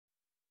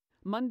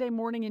Monday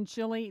morning in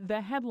Chile,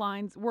 the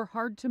headlines were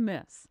hard to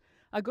miss.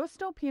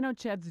 Augusto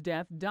Pinochet's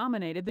death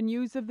dominated the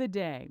news of the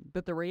day,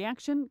 but the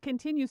reaction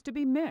continues to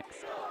be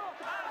mixed.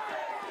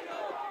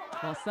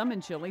 While some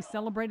in Chile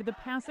celebrated the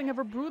passing of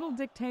a brutal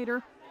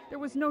dictator, there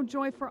was no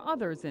joy for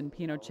others in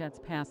Pinochet's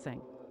passing.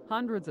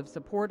 Hundreds of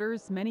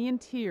supporters, many in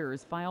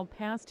tears, filed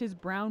past his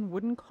brown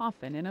wooden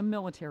coffin in a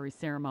military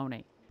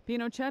ceremony.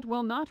 Pinochet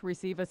will not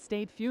receive a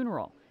state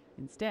funeral.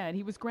 Instead,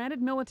 he was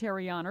granted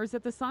military honors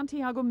at the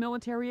Santiago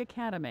Military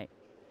Academy.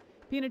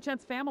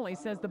 Pinochet's family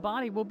says the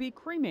body will be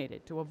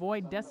cremated to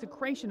avoid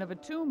desecration of a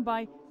tomb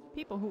by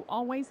people who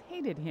always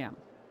hated him.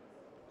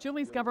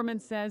 Chile's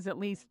government says at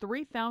least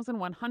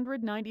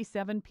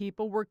 3,197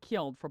 people were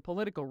killed for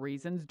political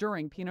reasons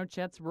during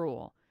Pinochet's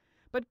rule.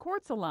 But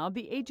courts allowed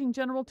the aging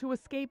general to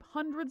escape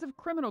hundreds of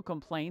criminal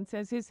complaints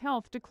as his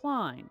health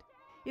declined.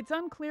 It's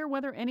unclear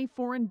whether any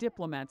foreign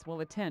diplomats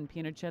will attend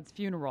Pinochet's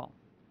funeral.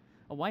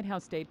 A White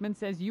House statement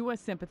says U.S.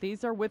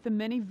 sympathies are with the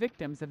many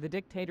victims of the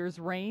dictator's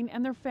reign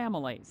and their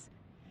families.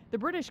 The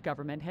British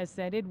government has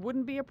said it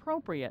wouldn't be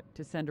appropriate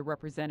to send a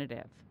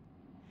representative.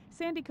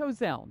 Sandy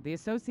Kozel, The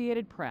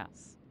Associated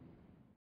Press.